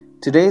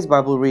Today's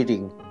Bible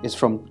reading is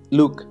from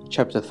Luke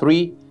chapter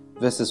 3,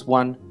 verses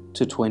 1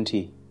 to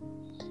 20.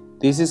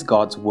 This is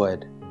God's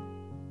Word.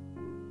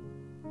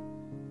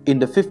 In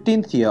the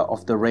 15th year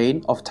of the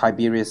reign of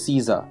Tiberius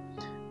Caesar,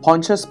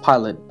 Pontius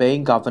Pilate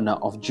being governor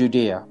of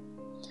Judea,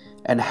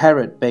 and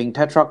Herod being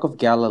tetrarch of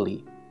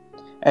Galilee,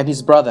 and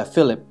his brother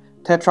Philip,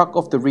 tetrarch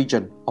of the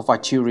region of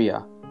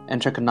Iturea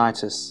and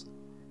Trachonitis,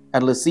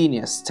 and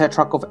Lysanias,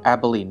 tetrarch of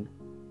Abilene,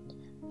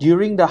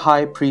 during the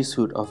high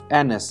priesthood of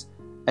Annas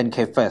and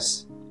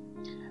Caiaphas,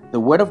 the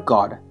word of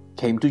God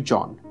came to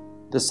John,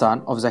 the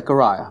son of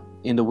Zechariah,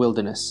 in the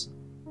wilderness.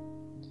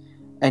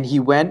 And he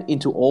went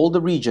into all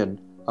the region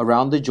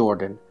around the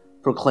Jordan,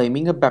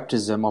 proclaiming a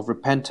baptism of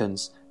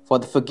repentance for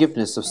the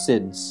forgiveness of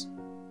sins.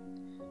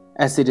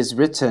 As it is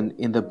written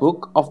in the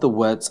book of the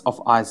words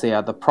of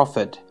Isaiah the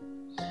prophet,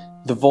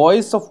 the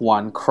voice of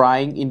one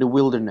crying in the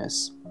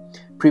wilderness,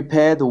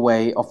 "Prepare the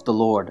way of the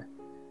Lord,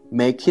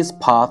 make his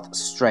path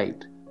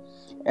straight.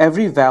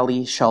 Every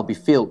valley shall be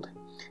filled,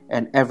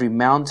 and every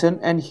mountain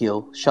and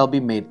hill shall be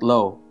made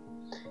low,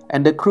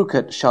 and the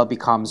crooked shall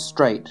become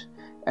straight,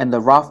 and the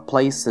rough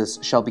places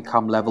shall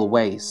become level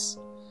ways,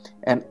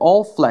 and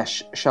all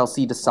flesh shall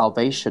see the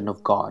salvation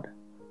of God."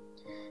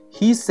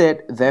 He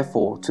said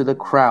therefore to the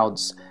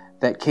crowds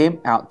that came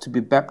out to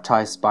be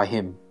baptized by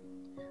him,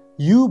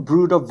 "You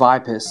brood of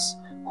vipers,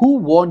 who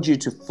warned you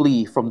to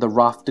flee from the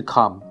wrath to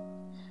come?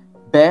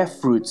 Bear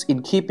fruits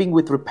in keeping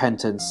with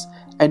repentance,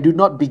 and do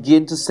not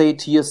begin to say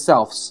to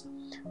yourselves,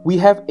 'We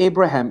have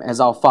Abraham as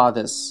our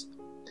fathers.'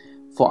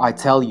 For I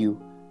tell you,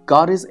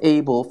 God is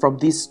able from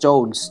these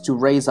stones to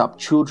raise up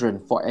children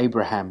for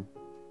Abraham.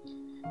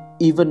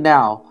 Even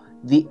now,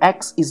 the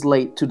axe is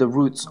laid to the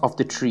roots of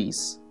the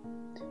trees.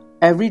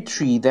 Every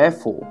tree,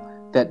 therefore,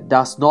 that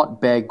does not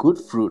bear good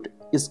fruit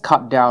is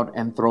cut down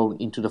and thrown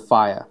into the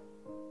fire."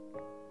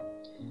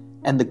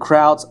 And the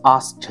crowds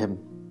asked him,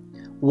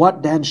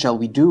 "What then shall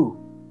we do?"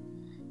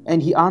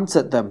 And he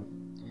answered them,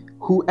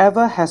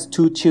 "Whoever has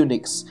 2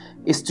 tunics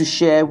is to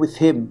share with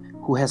him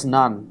who has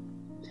none,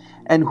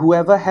 and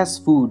whoever has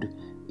food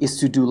is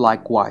to do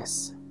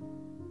likewise."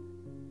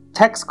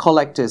 Tax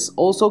collectors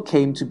also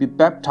came to be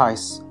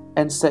baptized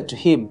and said to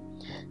him,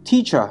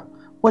 "Teacher,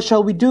 what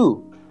shall we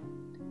do?"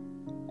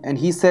 And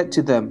he said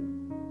to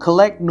them,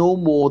 "Collect no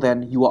more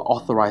than you are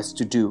authorized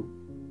to do."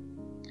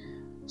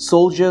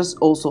 Soldiers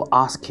also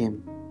asked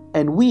him,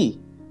 "And we,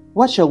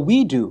 what shall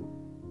we do?"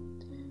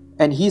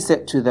 And he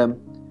said to them,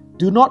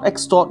 "Do not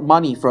extort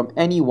money from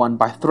anyone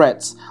by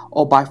threats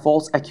or by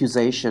false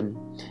accusation,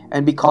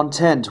 and be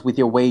content with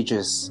your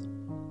wages."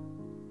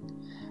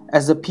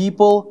 As the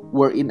people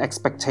were in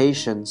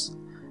expectations,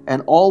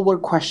 and all were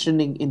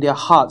questioning in their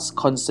hearts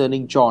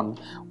concerning John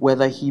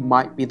whether he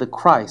might be the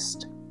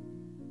Christ,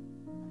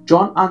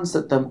 John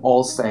answered them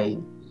all,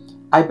 saying,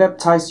 "I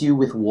baptize you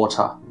with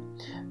water,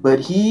 but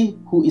he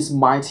who is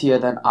mightier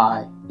than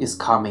I is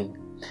coming,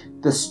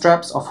 the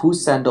straps of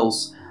whose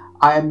sandals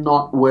I am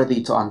not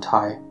worthy to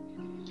untie.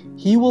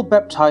 He will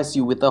baptize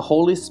you with the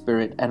Holy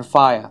Spirit and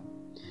fire.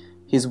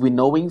 His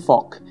winnowing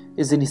fork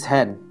is in his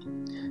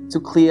hand, to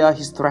clear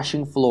his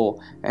threshing floor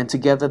and to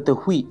gather the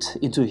wheat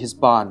into his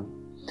barn,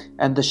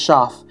 and the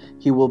chaff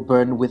he will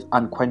burn with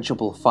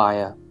unquenchable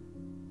fire."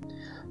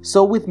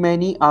 So with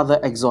many other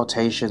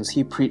exhortations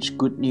he preached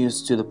good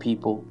news to the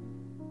people.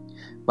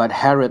 But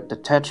Herod the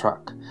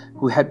tetrarch,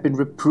 who had been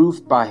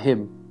reproved by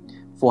him,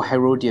 for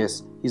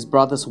Herodias his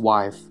brother's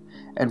wife,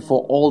 and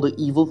for all the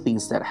evil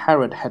things that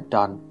Herod had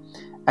done,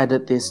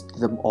 added this to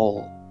them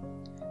all,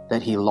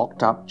 that he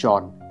locked up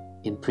John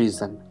in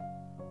prison.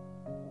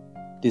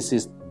 This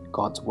is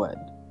God's Word.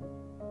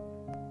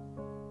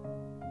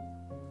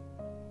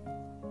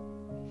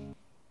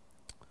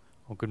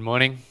 Well, good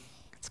morning.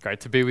 It's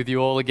great to be with you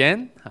all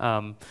again.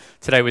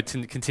 Today we're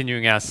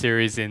continuing our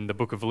series in the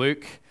book of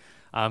Luke.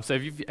 So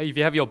if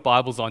you have your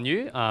Bibles on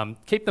you,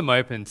 keep them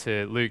open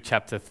to Luke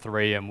chapter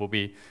 3, and we'll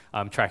be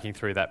tracking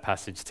through that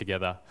passage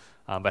together.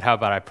 But how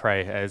about I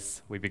pray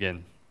as we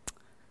begin?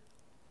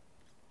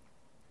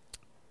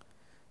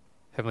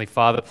 Heavenly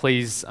Father,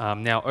 please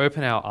now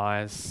open our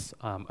eyes,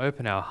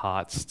 open our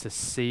hearts to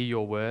see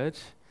your word,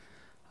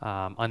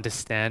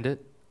 understand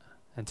it,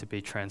 and to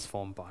be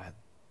transformed by it.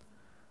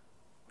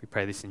 We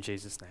pray this in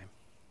Jesus' name.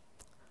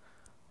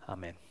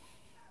 Amen.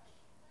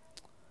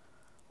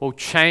 Well,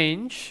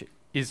 change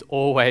is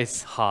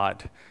always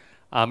hard.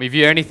 If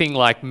you're anything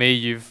like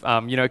me,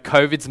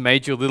 COVID's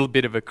made you a little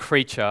bit of a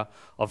creature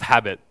of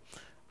habit.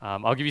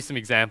 I'll give you some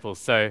examples.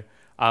 So,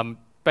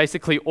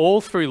 basically,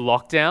 all through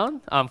lockdown,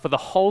 for the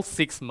whole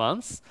 6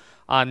 months,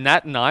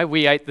 Nat and I,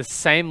 we ate the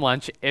same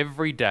lunch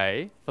every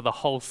day for the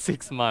whole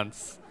 6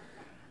 months.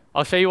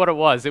 I'll show you what it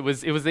was. It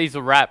was these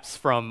wraps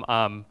from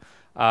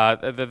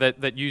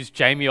that used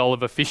Jamie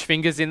Oliver fish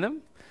fingers in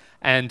them,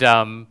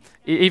 and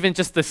even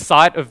just the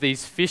sight of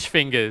these fish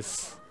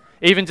fingers,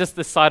 even just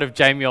the sight of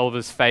Jamie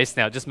Oliver's face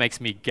now, just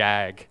makes me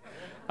gag,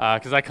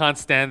 because I can't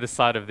stand the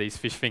sight of these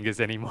fish fingers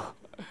anymore.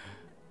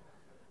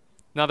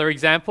 Another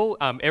example,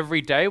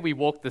 every day we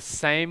walked the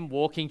same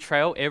walking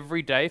trail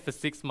every day for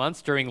 6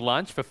 months during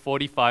lunch for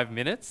 45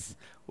 minutes.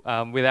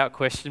 Without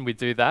question, we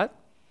do that.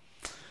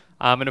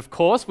 And of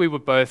course, we were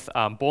both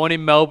born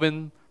in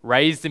Melbourne,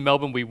 raised in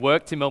Melbourne, we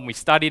worked in Melbourne, we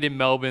studied in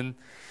Melbourne.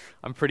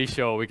 I'm pretty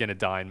sure we're going to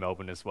die in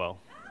Melbourne as well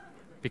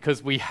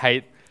because we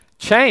hate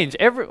change.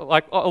 A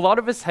lot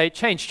of us hate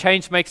change.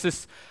 Change makes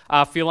us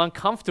feel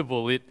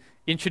uncomfortable. It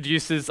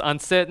introduces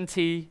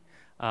uncertainty.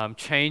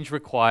 Change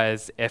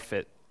requires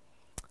effort.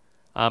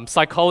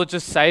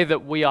 Psychologists say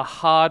that we are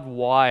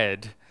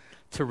hardwired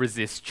to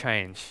resist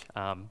change.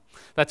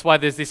 That's why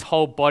there's this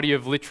whole body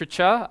of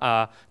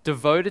literature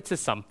devoted to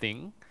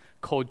something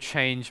called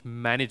change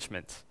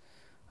management.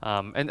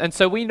 And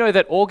so we know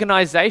that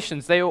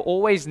organizations, they are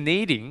always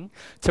needing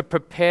to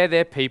prepare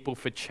their people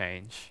for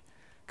change.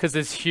 Because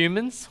as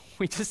humans,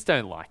 we just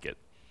don't like it.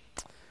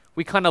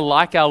 We kind of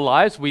like our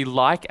lives, we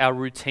like our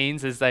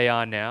routines as they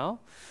are now,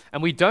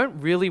 and we don't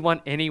really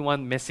want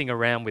anyone messing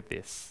around with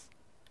this.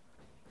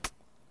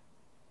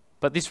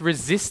 But this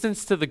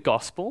resistance to the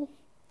gospel,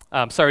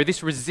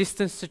 this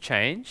resistance to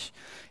change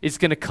is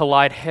going to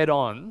collide head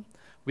on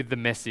with the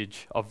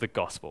message of the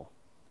gospel.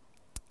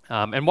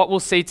 And what we'll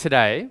see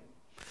today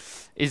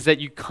is that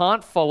you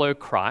can't follow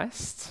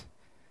Christ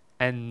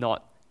and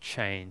not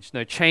change.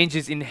 No, change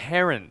is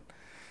inherent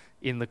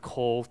in the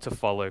call to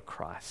follow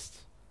Christ.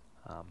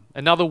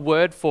 Another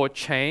word for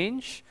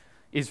change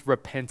is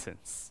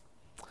repentance.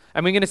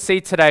 And we're going to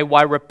see today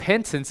why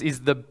repentance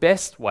is the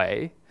best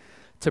way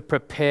to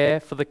prepare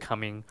for the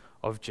coming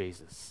of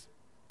Jesus.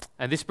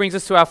 And this brings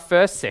us to our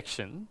first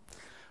section,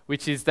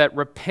 which is that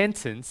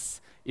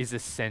repentance is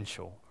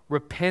essential.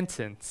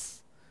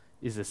 Repentance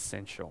is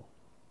essential.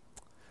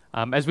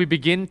 As we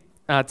begin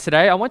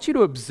today, I want you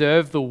to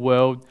observe the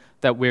world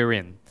that we're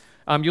in.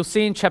 You'll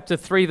see in chapter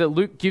 3 that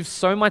Luke gives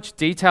so much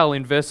detail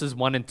in verses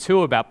 1 and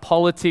 2 about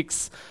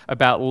politics,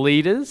 about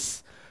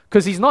leaders,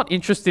 because he's not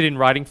interested in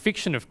writing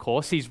fiction, of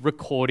course, he's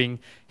recording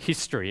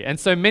history. And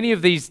so many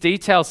of these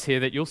details here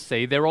that you'll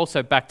see, they're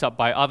also backed up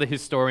by other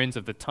historians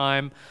of the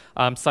time,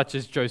 such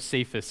as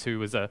Josephus, who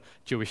was a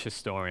Jewish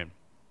historian.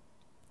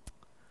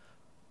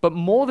 But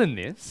more than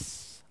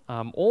this,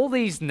 all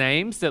these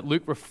names that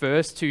Luke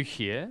refers to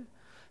here,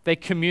 they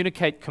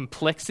communicate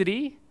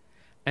complexity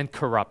and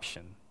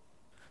corruption.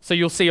 So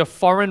you'll see a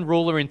foreign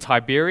ruler in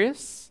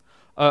Tiberius,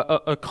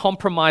 a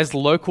compromised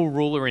local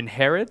ruler in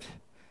Herod,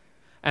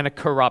 and a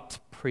corrupt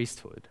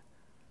priesthood.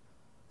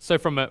 So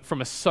from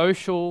a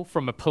social,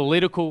 from a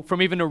political,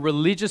 from even a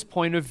religious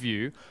point of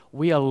view,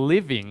 we are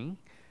living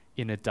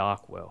in a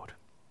dark world.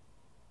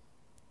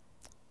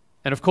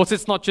 And of course,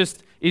 it's not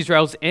just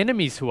Israel's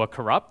enemies who are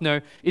corrupt.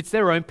 No, it's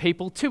their own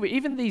people too.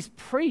 Even these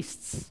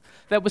priests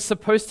that were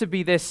supposed to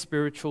be their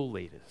spiritual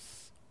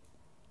leaders.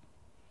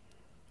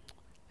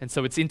 And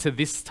so it's into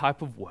this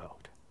type of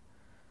world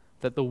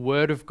that the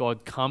Word of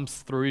God comes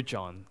through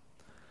John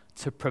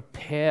to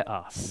prepare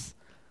us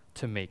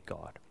to meet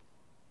God.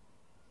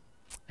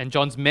 And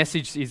John's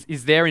message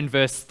is there in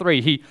verse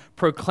 3. He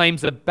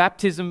proclaims a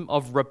baptism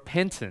of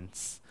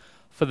repentance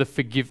for the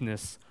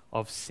forgiveness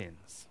of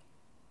sins.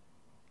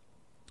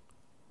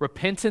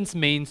 Repentance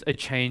means a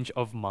change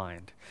of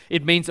mind.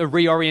 It means a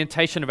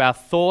reorientation of our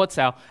thoughts,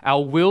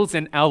 our wills,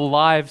 and our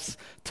lives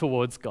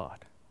towards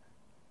God.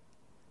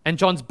 And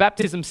John's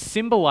baptism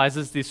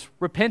symbolizes this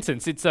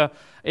repentance.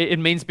 It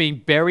means being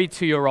buried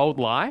to your old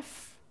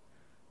life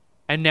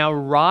and now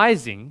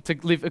rising to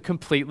live a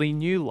completely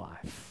new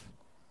life.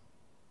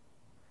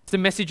 It's a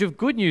message of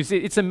good news.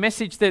 It's a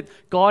message that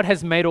God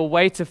has made a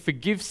way to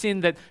forgive sin,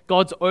 that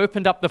God's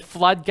opened up the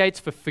floodgates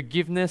for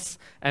forgiveness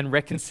and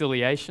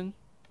reconciliation.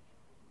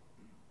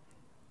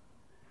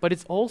 But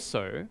it's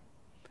also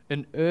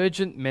an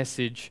urgent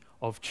message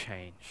of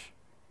change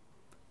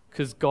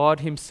because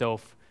God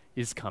Himself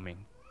is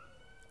coming.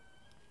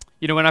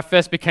 You know, when I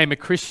first became a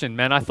Christian,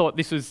 man, I thought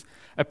this was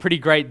a pretty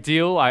great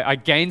deal. I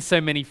gained so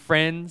many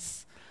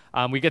friends.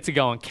 We get to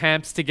go on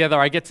camps together.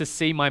 I get to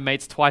see my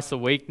mates twice a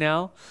week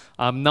now.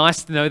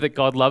 Nice to know that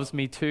God loves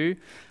me too.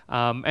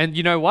 And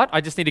you know what?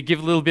 I just need to give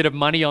a little bit of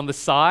money on the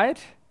side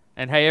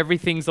and hey,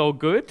 everything's all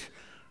good.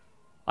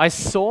 I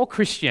saw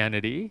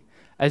Christianity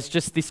as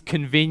just this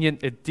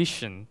convenient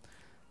addition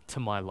to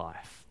my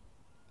life.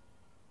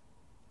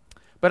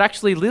 But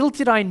actually, little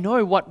did I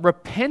know what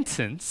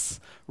repentance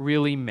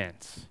really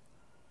meant.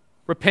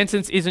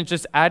 Repentance isn't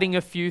just adding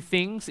a few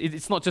things.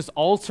 It's not just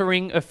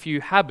altering a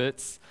few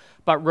habits,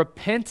 but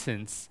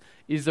repentance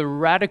is a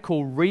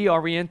radical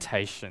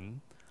reorientation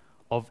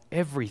of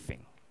everything.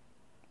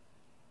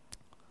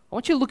 I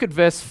want you to look at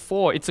verse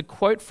 4. It's a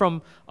quote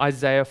from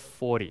Isaiah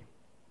 40.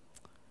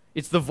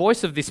 It's the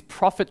voice of this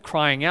prophet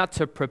crying out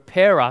to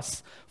prepare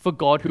us for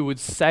God who would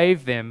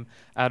save them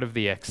out of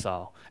the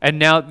exile. And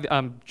now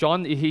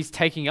John, he's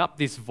taking up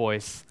this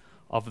voice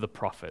of the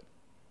prophet.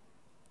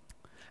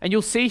 And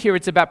you'll see here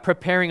it's about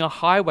preparing a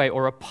highway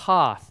or a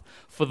path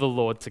for the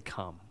Lord to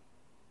come.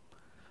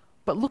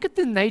 But look at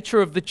the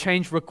nature of the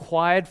change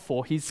required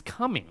for His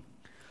coming.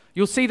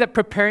 You'll see that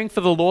preparing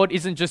for the Lord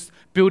isn't just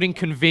building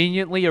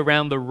conveniently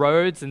around the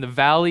roads and the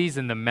valleys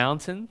and the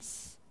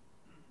mountains.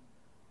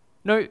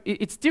 No,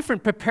 it's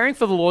different. Preparing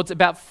for the Lord's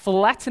about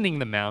flattening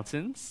the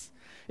mountains.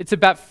 It's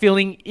about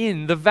filling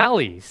in the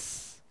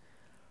valleys.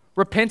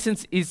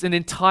 Repentance is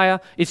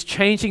it's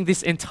changing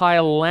this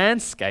entire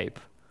landscape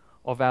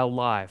of our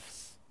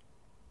lives.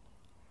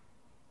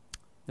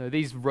 Now,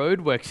 these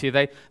roadworks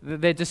here,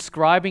 they're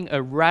describing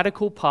a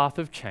radical path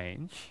of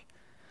change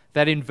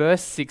that in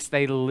verse 6,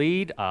 they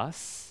lead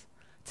us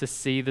to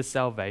see the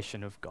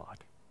salvation of God.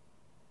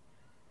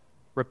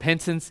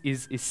 Repentance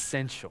is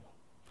essential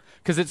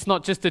because it's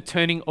not just a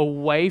turning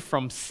away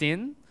from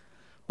sin,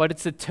 but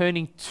it's a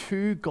turning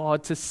to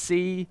God to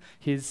see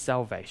his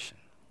salvation.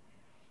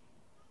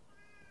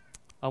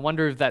 I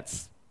wonder if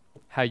that's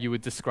how you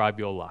would describe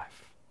your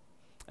life,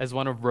 as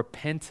one of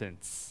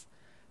repentance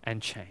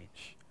and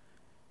change.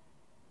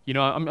 You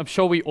know, I'm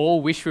sure we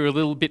all wish we were a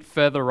little bit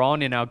further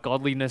on in our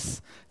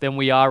godliness than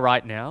we are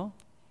right now.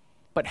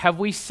 But have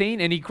we seen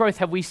any growth?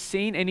 Have we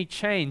seen any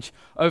change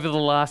over the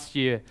last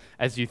year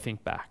as you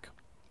think back?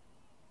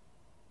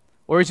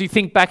 Or as you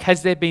think back,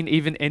 has there been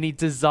even any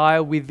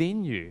desire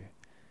within you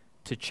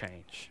to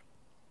change?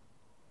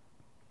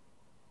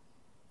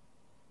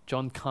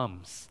 John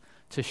comes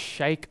to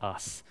shake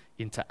us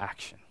into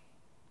action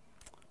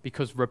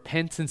because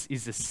repentance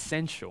is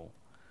essential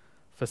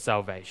for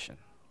salvation.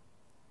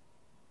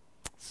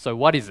 So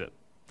what is it?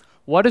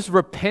 What does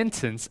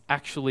repentance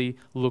actually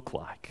look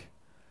like?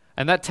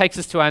 And that takes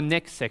us to our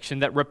next section,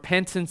 that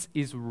repentance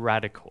is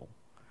radical.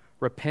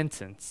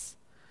 Repentance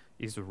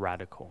is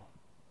radical.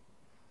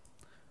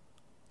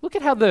 Look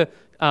at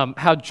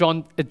how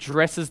John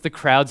addresses the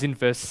crowds in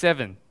verse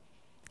 7.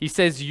 He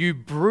says, "You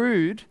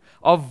brood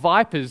of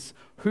vipers,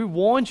 who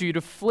warned you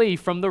to flee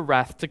from the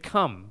wrath to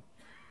come."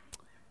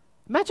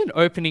 Imagine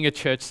opening a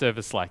church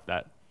service like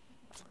that.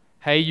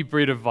 Hey, you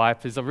brood of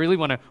vipers, I really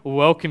want to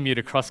welcome you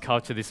to Cross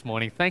Culture this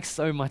morning. Thanks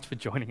so much for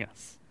joining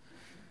us.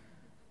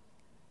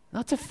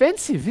 That's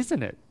offensive,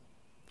 isn't it?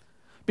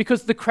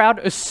 Because the crowd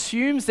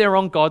assumes they're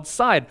on God's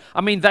side.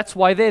 I mean, that's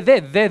why they're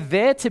there. They're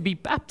there to be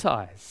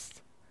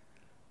baptized.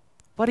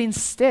 But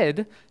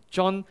instead,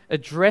 John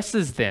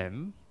addresses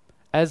them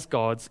as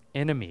God's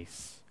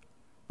enemies.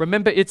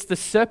 Remember, it's the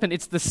serpent,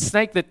 it's the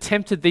snake that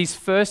tempted these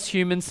first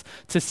humans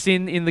to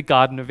sin in the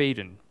Garden of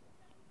Eden.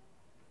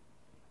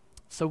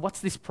 So what's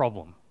this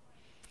problem?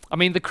 I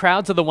mean, the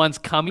crowds are the ones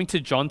coming to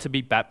John to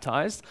be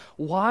baptized.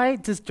 Why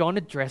does John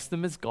address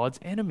them as God's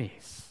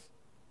enemies?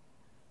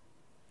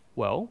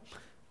 Well,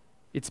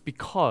 it's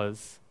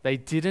because they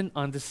didn't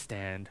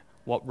understand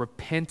what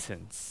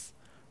repentance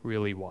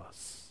really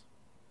was.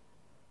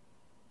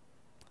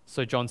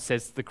 So John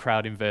says to the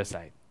crowd in verse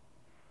 8,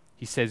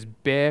 he says,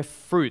 "Bear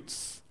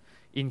fruits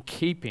in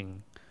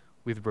keeping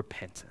with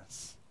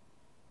repentance."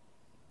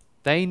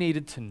 They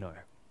needed to know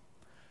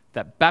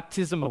that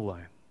baptism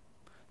alone,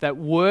 that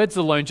words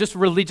alone, just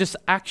religious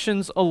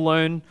actions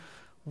alone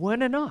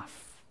weren't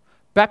enough.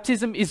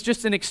 Baptism is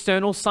just an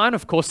external sign,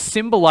 of course,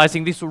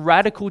 symbolizing this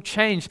radical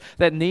change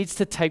that needs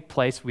to take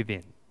place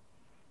within.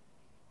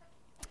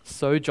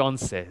 So John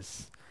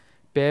says,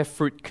 bear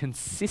fruit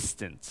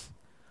consistent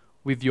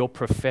with your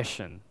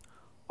profession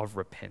of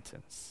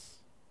repentance.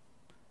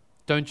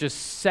 Don't just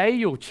say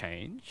you'll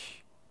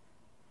change,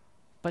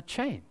 but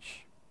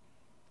change.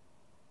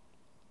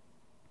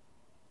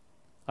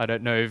 I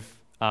don't know if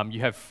you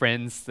have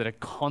friends that are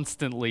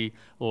constantly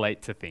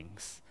late to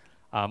things.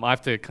 I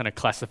have to kind of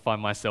classify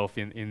myself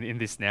in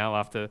this now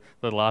after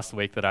the last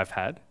week that I've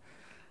had.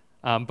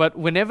 But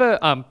whenever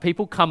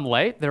people come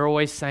late, they're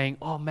always saying,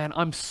 "Oh man,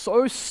 I'm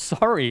so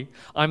sorry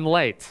I'm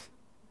late."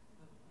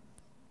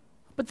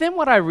 But then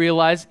what I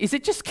realize is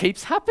it just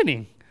keeps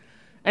happening.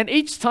 And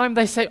each time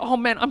they say, "Oh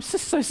man, I'm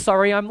just so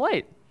sorry I'm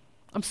late.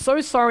 I'm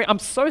so sorry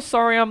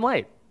I'm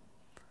late."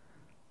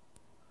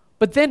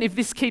 But then if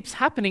this keeps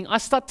happening, I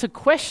start to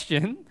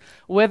question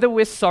whether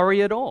we're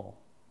sorry at all.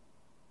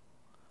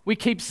 We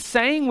keep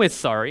saying we're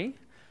sorry,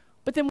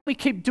 but then we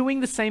keep doing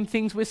the same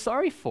things we're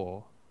sorry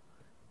for.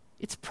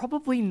 It's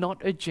probably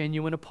not a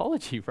genuine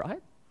apology,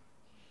 right?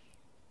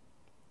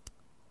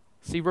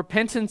 See,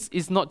 repentance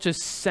is not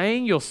just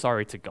saying you're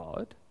sorry to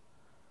God,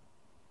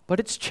 but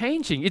it's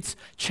changing. It's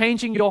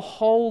changing your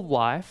whole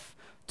life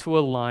to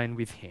align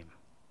with Him.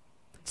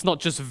 It's not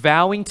just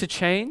vowing to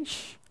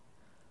change,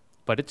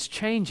 but it's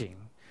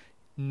changing.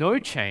 No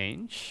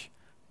change,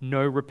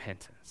 no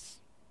repentance.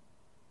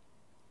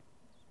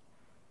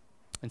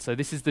 And so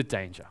this is the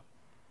danger,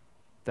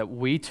 that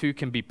we too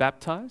can be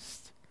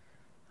baptized.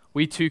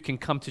 We too can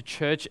come to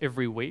church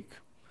every week.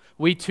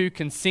 We too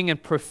can sing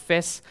and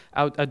profess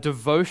a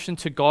devotion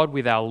to God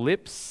with our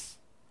lips.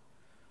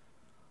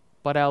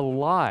 But our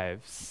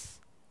lives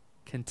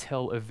can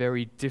tell a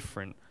very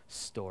different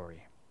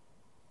story.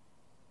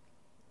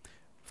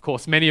 Of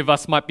course, many of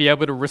us might be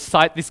able to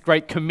recite this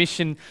great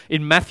commission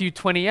in Matthew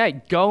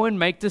 28, "Go and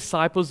make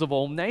disciples of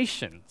all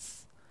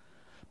nations."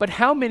 But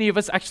how many of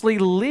us actually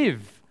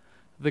live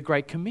the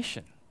Great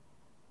Commission?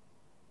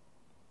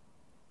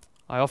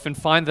 I often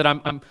find that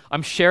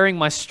I'm sharing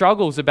my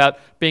struggles about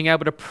being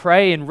able to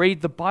pray and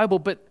read the Bible,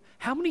 but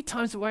how many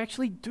times do I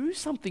actually do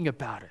something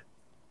about it?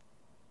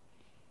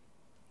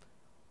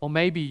 Or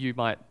maybe you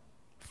might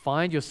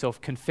find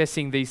yourself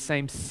confessing these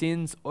same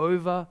sins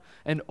over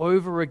and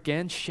over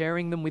again,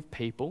 sharing them with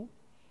people,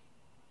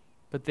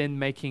 but then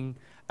making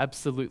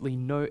absolutely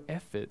no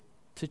effort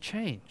to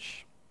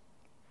change?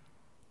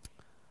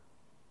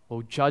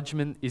 Well,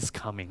 judgment is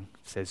coming,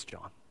 says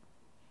John,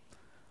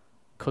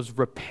 because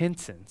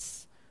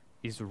repentance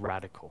is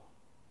radical.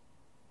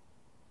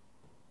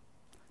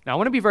 Now, I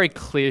want to be very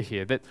clear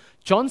here that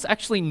John's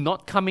actually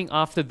not coming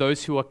after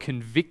those who are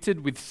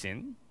convicted with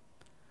sin,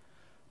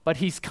 but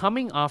he's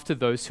coming after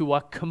those who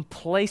are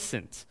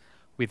complacent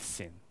with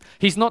sin.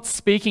 He's not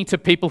speaking to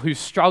people who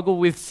struggle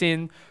with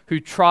sin, who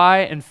try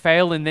and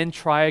fail and then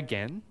try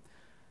again.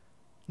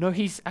 No,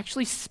 he's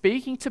actually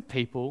speaking to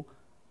people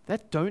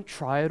that don't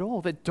try at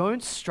all, that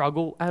don't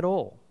struggle at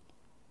all.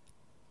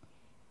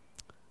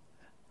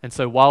 And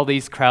so while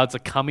these crowds are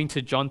coming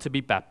to John to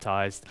be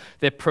baptized,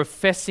 they're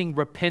professing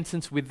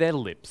repentance with their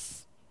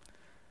lips.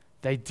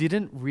 They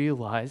didn't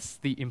realize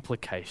the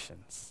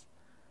implications,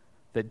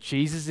 that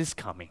Jesus is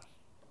coming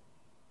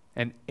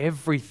and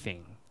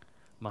everything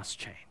must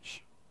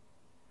change.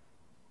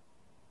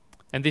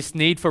 And this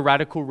need for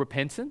radical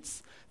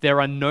repentance, there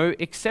are no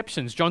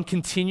exceptions. John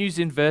continues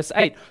in verse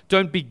 8,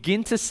 don't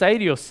begin to say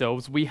to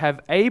yourselves, we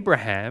have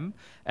Abraham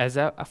as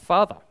our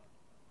father.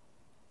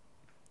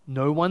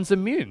 No one's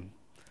immune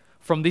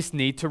from this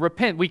need to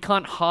repent. We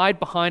can't hide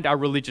behind our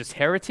religious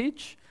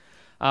heritage.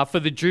 For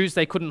the Jews,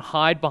 they couldn't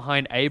hide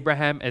behind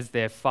Abraham as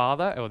their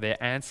father or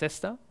their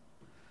ancestor.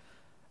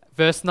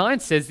 Verse 9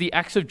 says the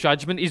axe of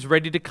judgment is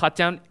ready to cut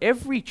down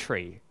every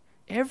tree,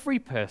 every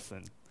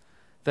person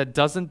that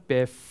doesn't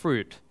bear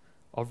fruit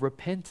of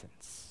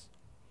repentance.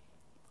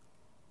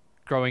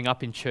 Growing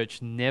up in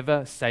church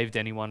never saved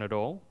anyone at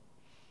all.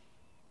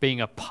 Being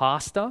a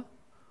pastor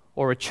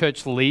or a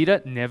church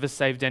leader never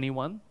saved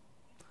anyone.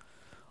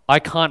 I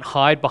can't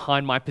hide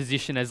behind my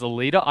position as a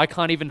leader. I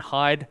can't even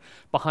hide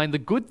behind the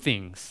good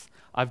things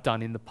I've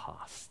done in the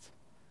past.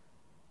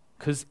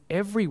 Because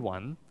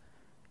everyone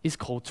is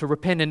called to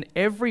repent and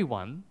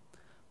everyone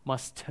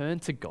must turn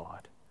to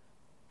God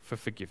for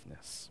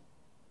forgiveness.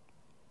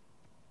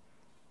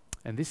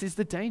 And this is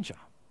the danger,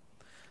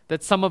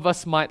 that some of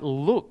us might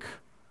look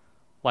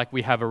like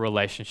we have a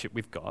relationship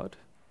with God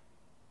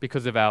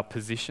because of our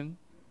position,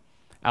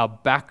 our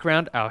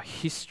background, our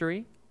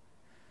history,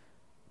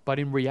 but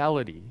in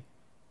reality,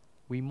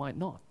 we might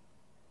not.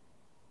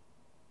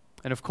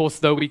 And of course,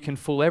 though we can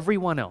fool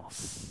everyone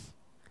else,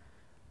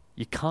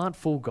 you can't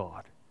fool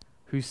God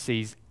who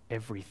sees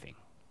everything.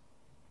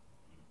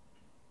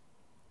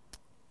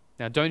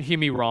 Now, don't hear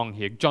me wrong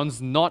here.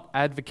 John's not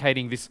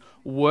advocating this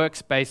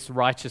works-based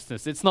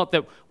righteousness. It's not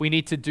that we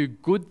need to do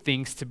good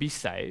things to be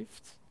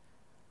saved.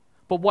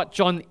 But what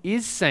John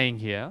is saying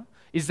here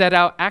is that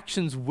our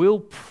actions will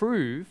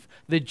prove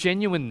the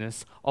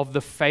genuineness of the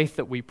faith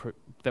that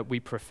we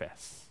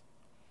profess.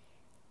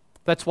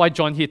 That's why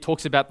John here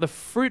talks about the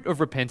fruit of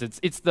repentance.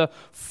 It's the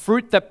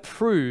fruit that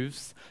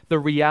proves the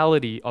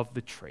reality of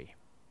the tree.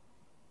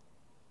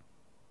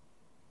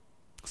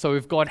 So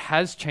if God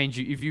has changed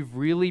you, if you've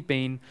really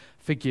been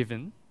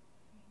forgiven,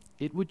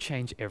 it would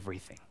change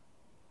everything.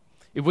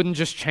 It wouldn't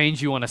just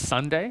change you on a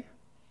Sunday.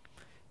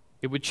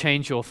 It would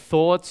change your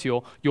thoughts,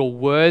 your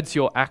words,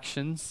 your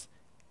actions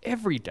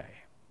every day.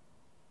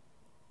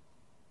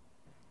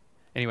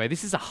 Anyway,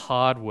 this is a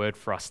hard word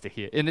for us to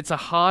hear, and it's a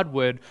hard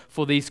word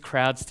for these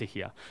crowds to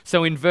hear.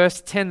 So in verse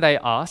 10, they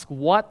ask,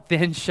 what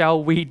then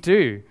shall we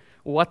do?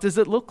 What does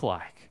it look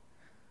like?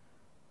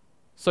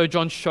 So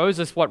John shows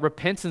us what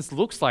repentance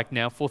looks like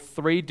now for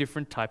three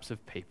different types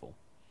of people.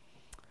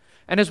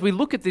 And as we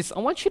look at this, I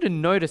want you to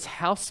notice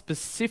how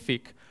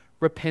specific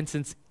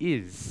repentance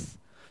is.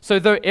 So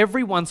though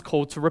everyone's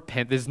called to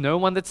repent, there's no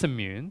one that's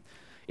immune,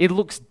 it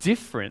looks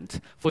different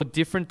for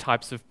different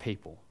types of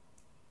people.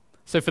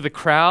 So for the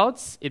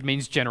crowds, it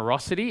means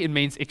generosity, it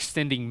means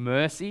extending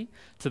mercy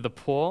to the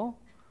poor.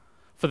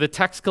 For the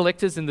tax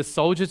collectors and the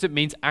soldiers, it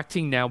means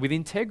acting now with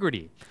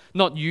integrity,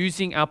 not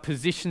using our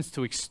positions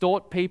to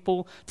extort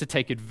people, to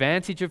take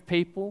advantage of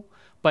people,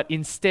 but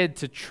instead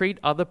to treat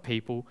other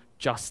people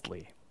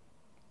justly.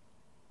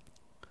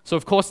 So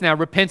of course now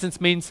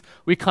repentance means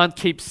we can't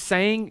keep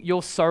saying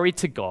you're sorry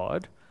to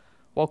God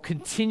while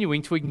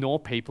continuing to ignore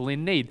people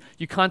in need.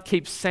 You can't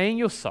keep saying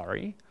you're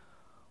sorry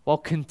while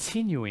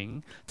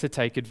continuing to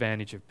take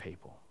advantage of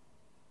people.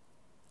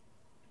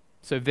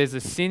 So if there's a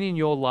sin in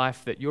your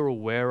life that you're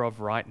aware of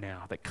right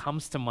now that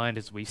comes to mind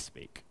as we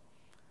speak,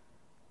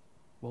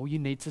 well, you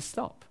need to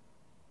stop.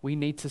 We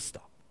need to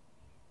stop.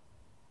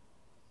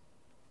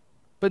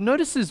 But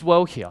notice as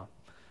well here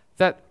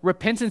that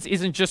repentance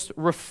isn't just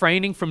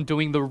refraining from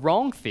doing the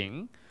wrong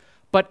thing,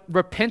 but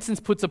repentance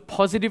puts a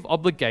positive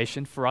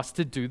obligation for us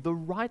to do the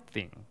right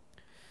thing.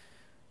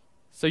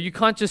 So you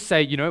can't just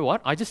say, you know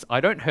what, I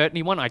don't hurt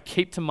anyone, I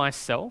keep to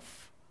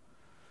myself.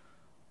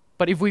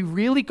 But if we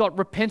really got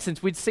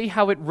repentance, we'd see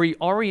how it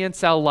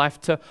reorients our life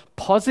to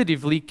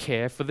positively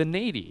care for the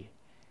needy.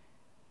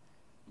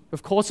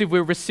 Of course, if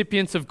we're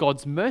recipients of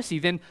God's mercy,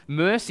 then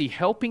mercy,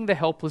 helping the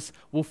helpless,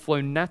 will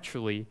flow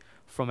naturally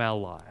from our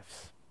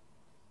lives.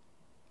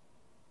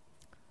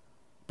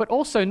 But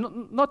also,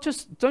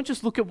 don't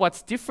just look at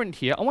what's different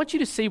here. I want you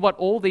to see what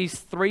all these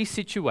three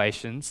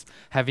situations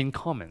have in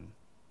common.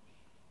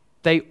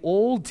 They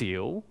all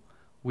deal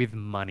with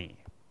money.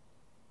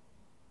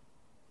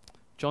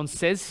 John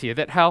says here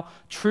that how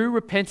true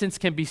repentance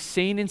can be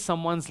seen in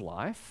someone's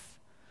life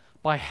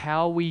by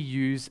how we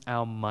use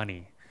our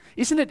money.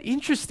 Isn't it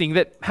interesting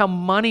that how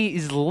money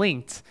is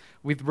linked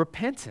with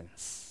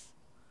repentance?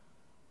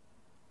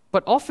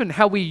 But often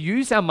how we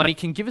use our money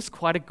can give us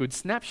quite a good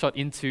snapshot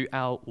into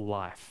our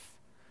life.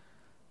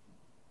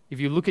 If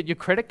you look at your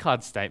credit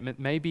card statement,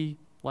 maybe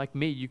like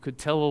me, you could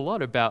tell a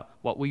lot about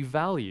what we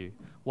value,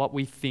 what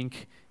we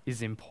think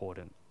is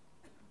important.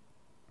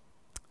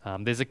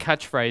 There's a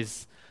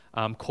catchphrase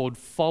called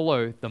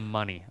follow the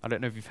money. I don't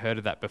know if you've heard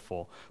of that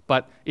before,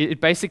 but it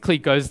basically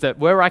goes that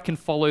where I can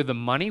follow the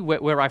money,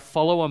 where I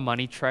follow a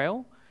money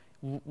trail,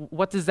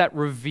 what does that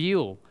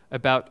reveal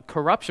about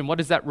corruption? What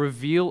does that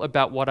reveal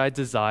about what I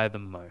desire the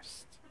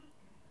most?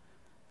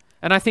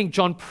 And I think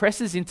John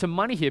presses into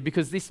money here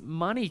because this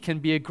money can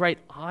be a great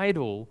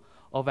idol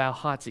of our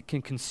hearts. It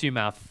can consume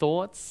our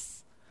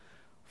thoughts,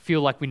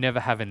 feel like we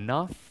never have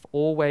enough,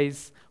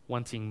 always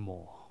wanting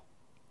more.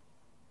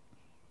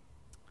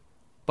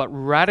 But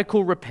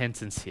radical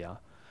repentance here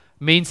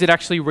means it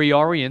actually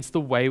reorients the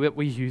way that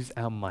we use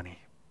our money.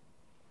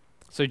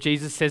 So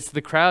Jesus says to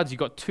the crowds, you've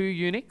got 2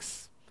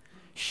 eunuchs,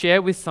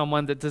 share with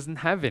someone that doesn't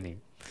have any.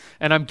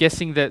 And I'm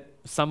guessing that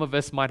some of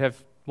us might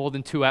have more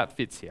than 2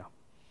 outfits here.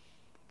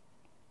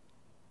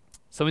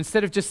 So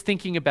instead of just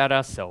thinking about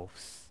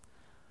ourselves,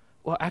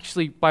 well,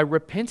 actually, by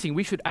repenting,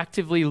 we should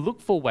actively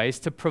look for ways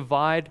to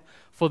provide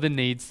for the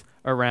needs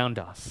around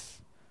us.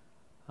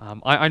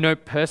 I know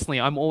personally,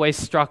 I'm always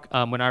struck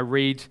when I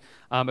read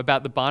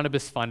about the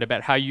Barnabas Fund,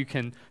 about how you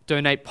can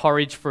donate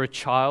porridge for a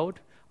child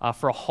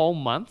for a whole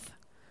month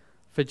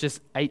for just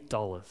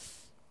 $8.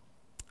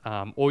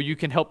 Or you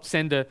can help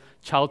send a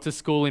child to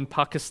school in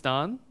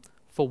Pakistan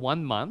for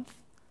 1 month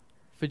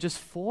for just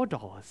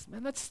 $4.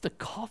 Man, that's the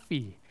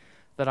coffee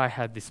that I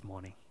had this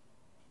morning.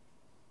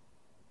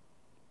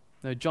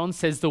 No, John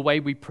says the way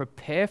we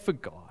prepare for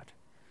God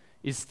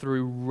is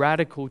through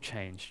radical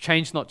change.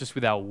 Change not just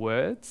with our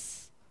words,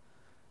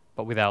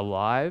 but with our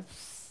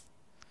lives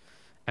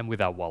and with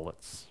our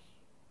wallets.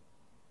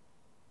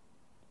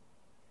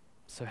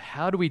 So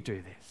how do we do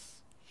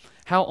this?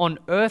 How on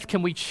earth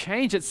can we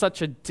change at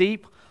such a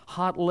deep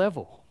heart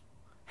level?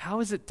 How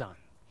is it done?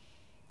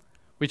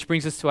 Which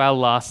brings us to our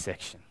last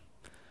section,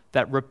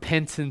 that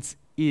repentance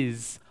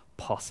is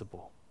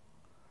possible.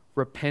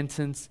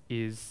 Repentance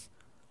is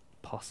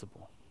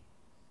possible.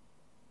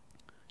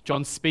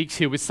 John speaks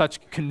here with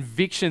such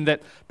conviction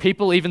that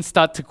people even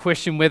start to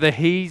question whether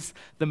he's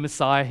the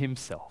Messiah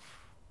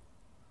himself.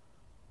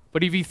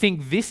 But if you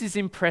think this is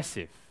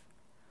impressive,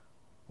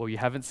 well, you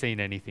haven't seen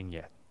anything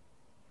yet.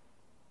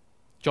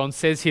 John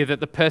says here that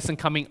the person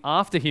coming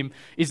after him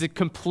is a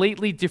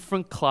completely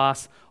different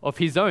class of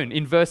his own.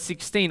 In verse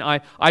 16,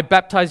 I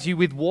baptize you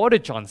with water,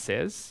 John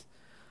says,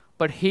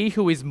 but he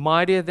who is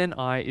mightier than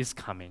I is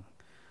coming,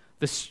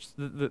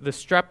 the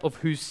strap of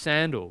whose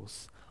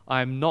sandals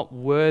I am not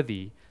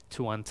worthy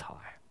to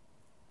untie.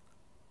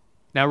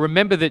 Now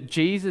remember that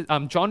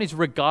John is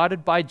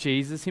regarded by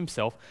Jesus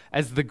himself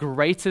as the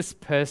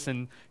greatest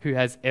person who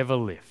has ever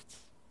lived.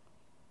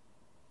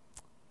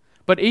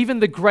 But even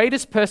the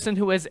greatest person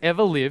who has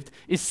ever lived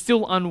is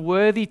still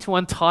unworthy to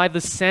untie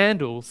the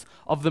sandals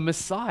of the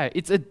Messiah.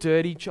 It's a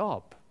dirty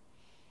job.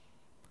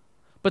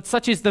 But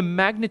such is the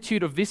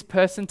magnitude of this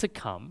person to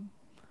come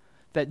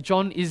that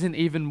John isn't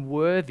even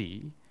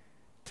worthy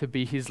to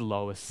be his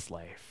lowest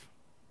slave.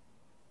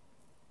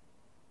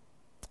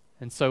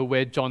 And so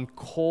where John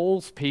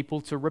calls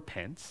people to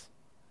repent,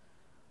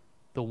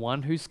 the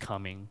one who's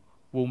coming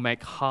will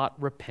make heart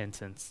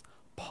repentance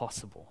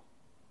possible.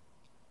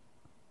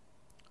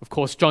 Of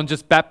course, John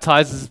just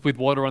baptizes with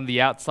water on the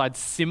outside,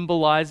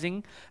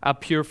 symbolizing our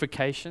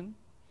purification.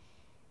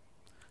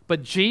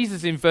 But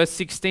Jesus in verse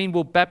 16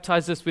 will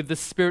baptize us with the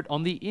Spirit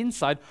on the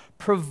inside,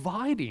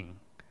 providing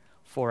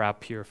for our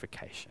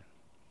purification.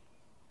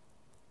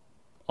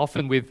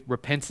 Often with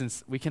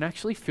repentance, we can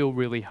actually feel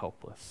really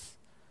helpless.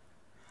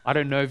 I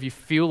don't know if you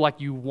feel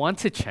like you want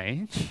to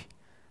change,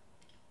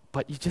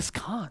 but you just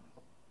can't.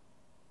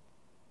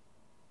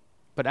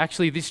 But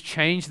actually, this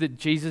change that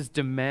Jesus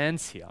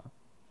demands here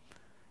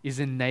is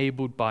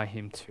enabled by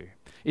him too.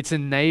 It's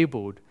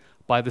enabled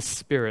by the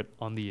Spirit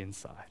on the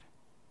inside.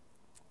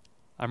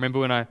 I remember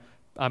when I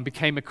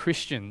became a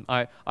Christian,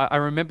 I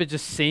remember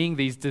just seeing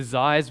these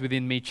desires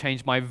within me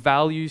change, my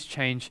values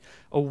change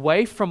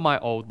away from my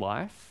old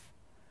life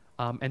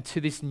and to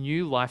this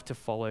new life to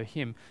follow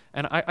him.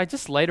 And I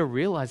just later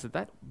realized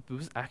that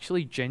was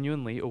actually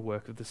genuinely a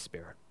work of the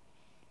Spirit.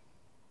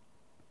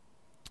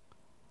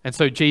 And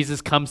so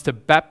Jesus comes to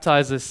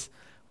baptize us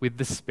with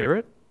the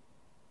Spirit.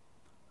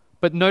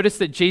 But notice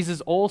that Jesus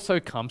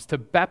also comes to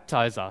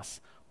baptize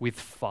us with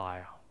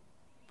fire.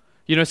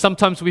 You know,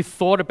 sometimes we've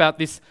thought about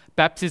this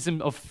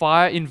baptism of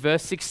fire in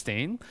verse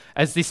 16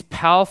 as this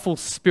powerful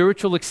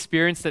spiritual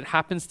experience that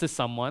happens to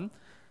someone.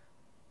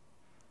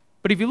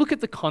 But if you look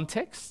at the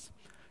context,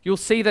 you'll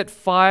see that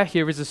fire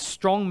here is a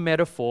strong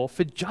metaphor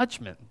for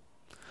judgment.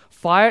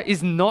 Fire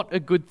is not a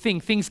good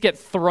thing. Things get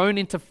thrown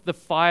into the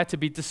fire to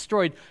be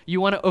destroyed. You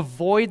want to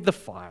avoid the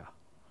fire.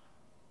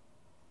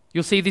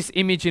 You'll see this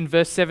image in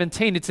verse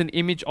 17. It's an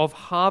image of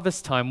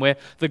harvest time where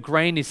the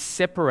grain is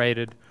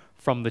separated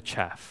from the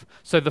chaff.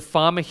 So the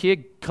farmer here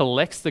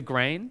collects the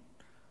grain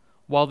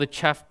while the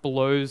chaff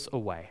blows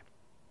away.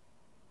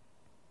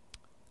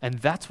 And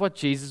that's what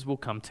Jesus will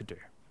come to do.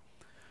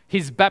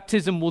 His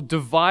baptism will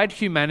divide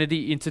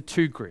humanity into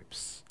two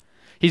groups.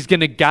 He's going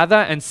to gather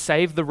and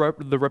save the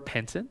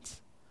repentant,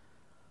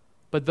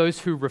 but those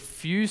who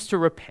refuse to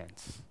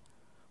repent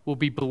will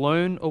be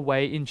blown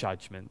away in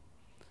judgment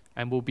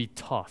and will be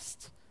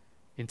tossed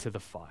into the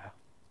fire.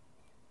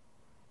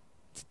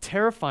 It's a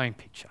terrifying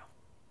picture.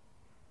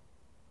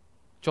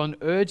 John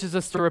urges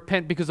us to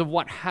repent because of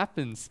what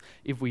happens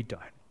if we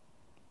don't.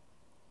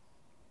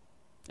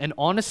 And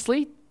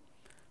honestly,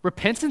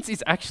 repentance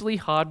is actually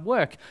hard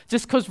work.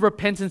 Just because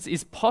repentance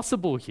is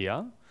possible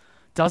here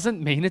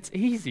doesn't mean it's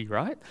easy,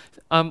 right?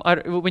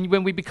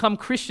 When we become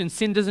Christians,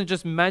 sin doesn't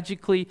just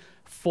magically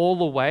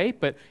fall away,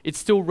 but it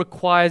still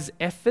requires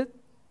effort.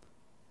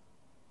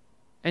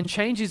 And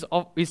change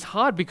is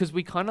hard because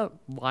we kind of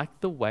like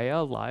the way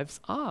our lives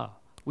are.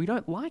 We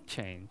don't like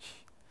change.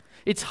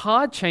 It's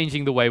hard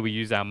changing the way we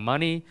use our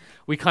money.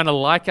 We kind of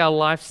like our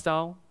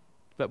lifestyle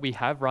that we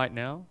have right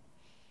now.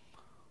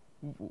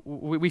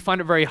 We find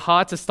it very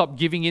hard to stop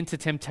giving in to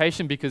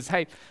temptation because,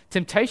 hey,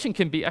 temptation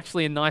can be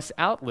actually a nice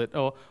outlet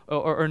or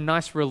a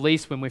nice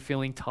release when we're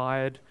feeling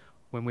tired,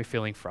 when we're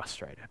feeling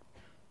frustrated.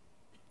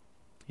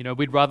 You know,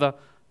 we'd rather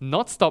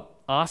not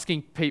stop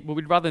asking people,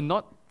 we'd rather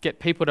not get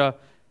people to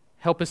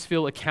help us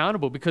feel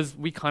accountable because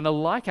we kind of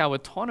like our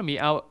autonomy,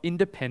 our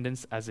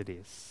independence as it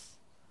is.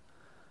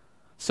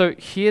 So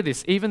hear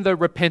this, even though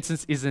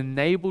repentance is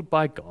enabled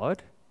by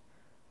God,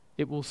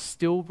 it will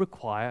still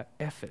require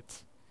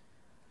effort.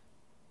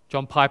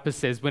 John Piper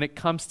says, when it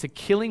comes to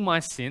killing my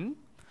sin,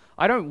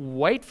 I don't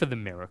wait for the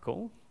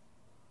miracle.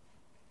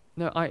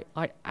 No,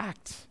 I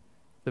act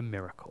the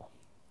miracle.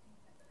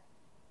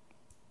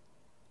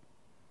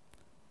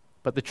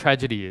 But the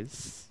tragedy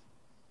is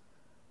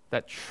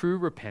that true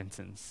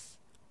repentance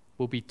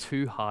will be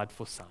too hard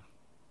for some.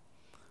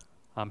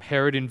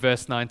 Herod in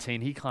verse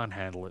 19, he can't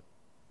handle it.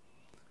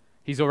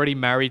 He's already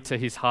married to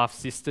his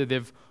half-sister.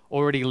 They've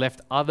already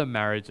left other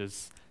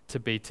marriages to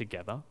be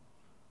together.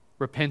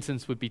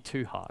 Repentance would be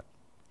too hard.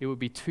 It would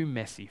be too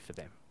messy for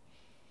them.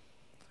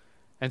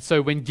 And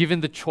so when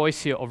given the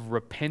choice here of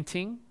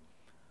repenting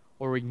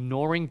or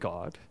ignoring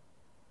God,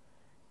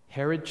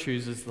 Herod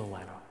chooses the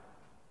latter.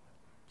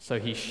 So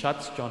he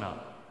shuts John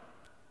up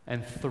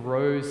and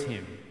throws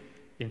him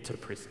into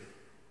prison.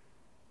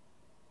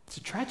 It's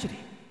a tragedy.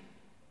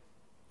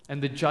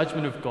 And the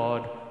judgment of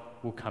God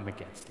will come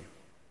against him.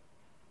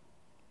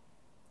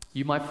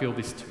 You might feel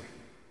this too.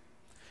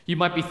 You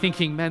might be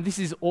thinking, man, this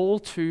is all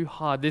too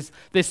hard.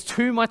 There's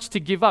too much to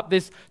give up.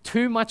 There's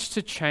too much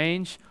to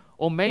change.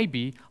 Or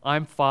maybe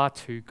I'm far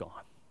too gone.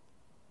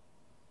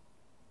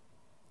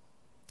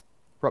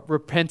 But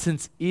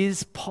repentance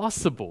is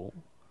possible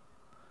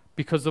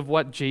because of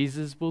what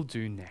Jesus will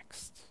do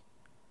next.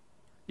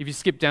 If you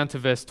skip down to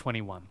verse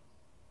 21,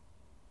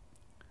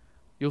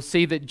 you'll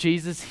see that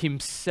Jesus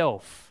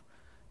himself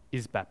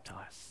is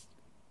baptized.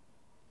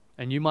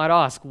 And you might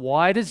ask,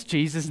 why does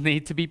Jesus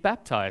need to be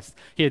baptized?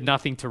 He had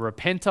nothing to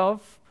repent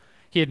of.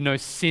 He had no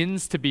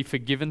sins to be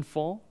forgiven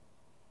for.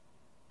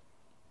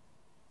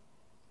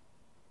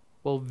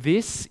 Well,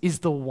 this is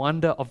the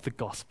wonder of the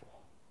gospel.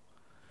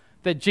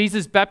 That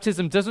Jesus'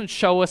 baptism doesn't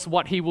show us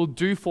what he will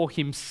do for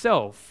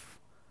himself,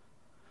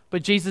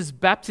 but Jesus'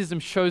 baptism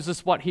shows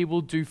us what he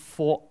will do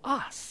for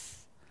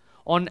us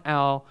on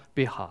our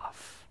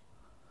behalf.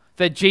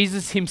 That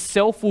Jesus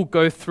himself will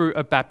go through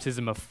a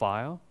baptism of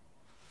fire,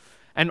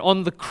 and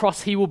on the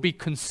cross, he will be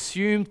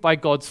consumed by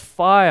God's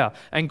fire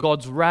and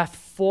God's wrath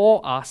for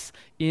us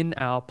in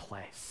our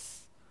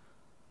place.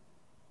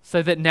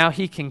 So that now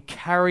he can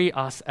carry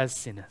us as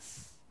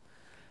sinners,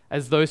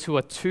 as those who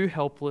are too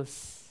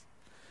helpless,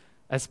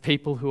 as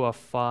people who are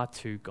far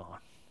too gone.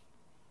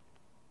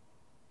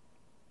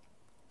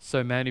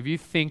 So man, if you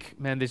think,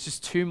 man, there's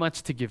just too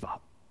much to give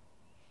up,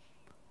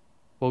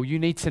 well, you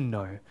need to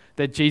know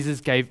that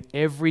Jesus gave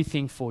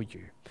everything for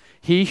you.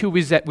 He who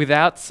is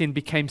without sin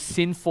became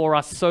sin for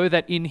us so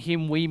that in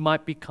him we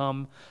might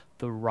become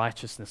the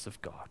righteousness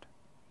of God.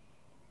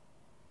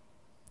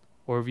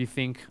 Or if you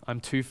think,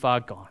 I'm too far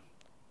gone,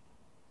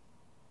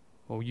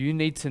 well, you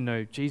need to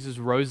know Jesus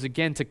rose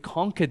again to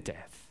conquer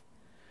death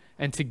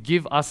and to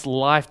give us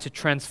life, to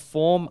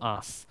transform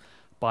us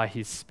by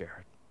his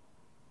Spirit.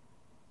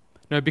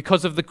 No,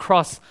 because of the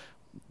cross,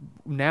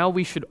 now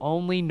we should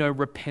only know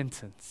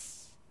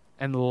repentance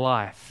and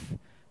life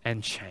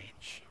and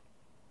change.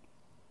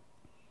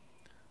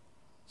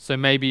 So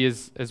maybe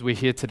as we're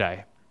here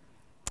today,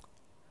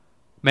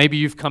 maybe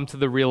you've come to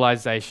the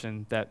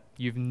realization that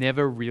you've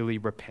never really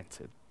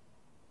repented.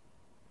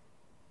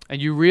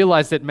 And you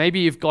realize that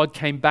maybe if God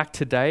came back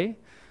today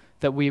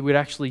that we would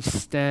actually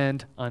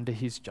stand under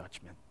his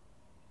judgment.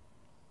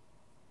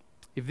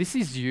 If this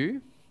is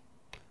you,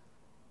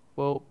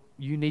 well,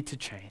 you need to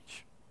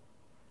change.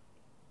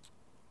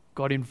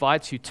 God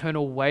invites you, turn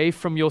away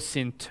from your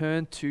sin,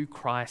 turn to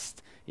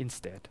Christ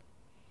instead.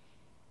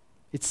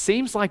 It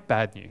seems like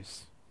bad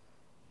news,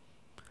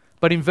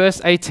 but in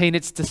verse 18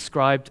 it's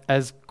described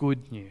as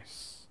good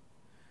news.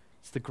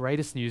 It's the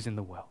greatest news in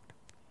the world.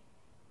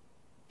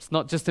 It's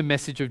not just a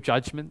message of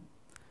judgment.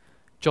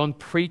 John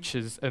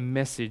preaches a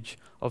message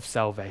of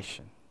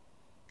salvation.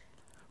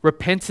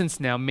 Repentance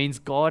now means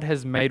God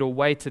has made a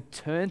way to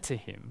turn to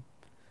him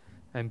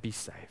and be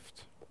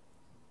saved.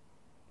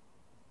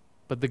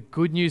 But the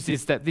good news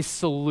is that this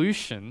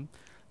solution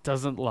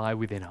doesn't lie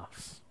within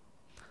us.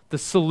 The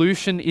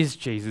solution is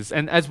Jesus.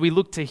 And as we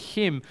look to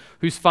him,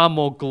 who's far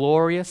more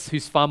glorious,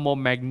 who's far more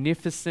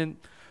magnificent,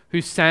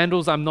 whose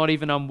sandals I'm not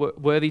even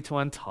worthy to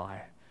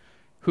untie,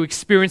 who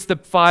experienced the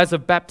fires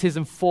of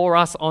baptism for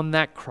us on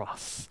that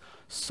cross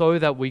so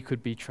that we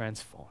could be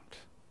transformed.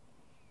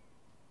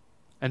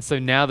 And so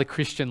now the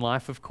Christian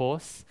life, of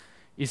course,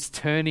 is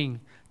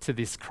turning to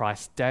this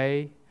Christ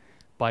day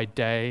by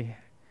day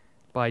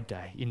by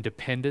day, in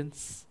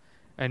dependence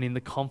and in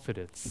the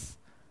confidence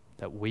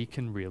that we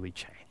can really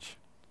change.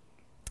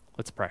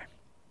 Let's pray.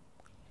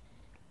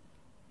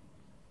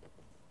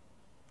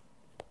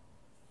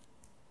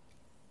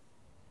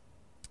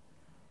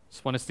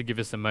 Just want us to give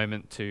us a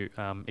moment to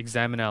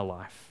examine our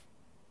life.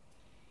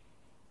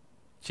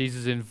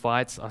 Jesus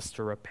invites us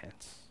to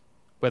repent,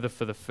 whether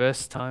for the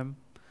first time,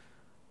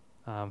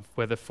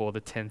 whether for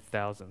the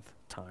 10,000th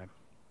time,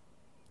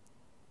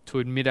 to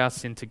admit our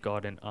sin to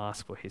God and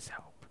ask for his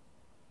help.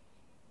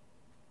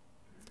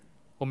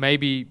 Or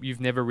maybe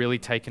you've never really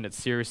taken it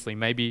seriously.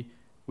 Maybe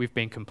we've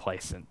been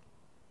complacent.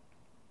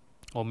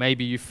 Or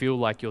maybe you feel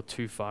like you're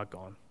too far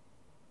gone.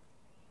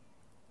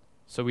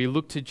 So we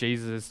look to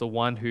Jesus as the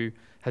one who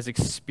has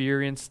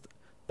experienced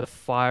the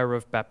fire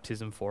of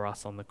baptism for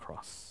us on the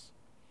cross.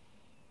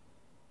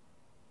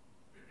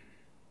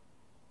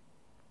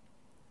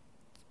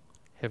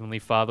 Heavenly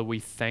Father, we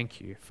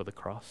thank you for the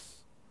cross.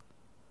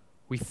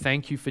 We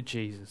thank you for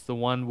Jesus, the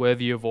one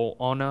worthy of all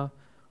honor,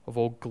 of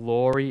all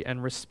glory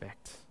and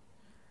respect,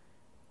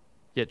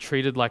 yet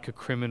treated like a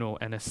criminal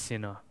and a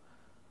sinner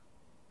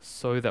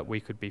so that we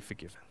could be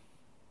forgiven.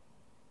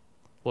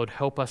 Lord,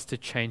 help us to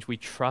change. We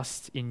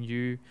trust in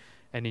you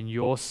and in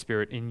your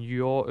Spirit, in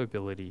your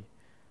ability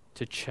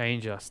to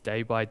change us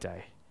day by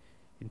day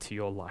into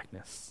your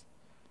likeness.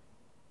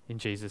 In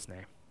Jesus'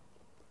 name,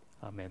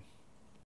 amen.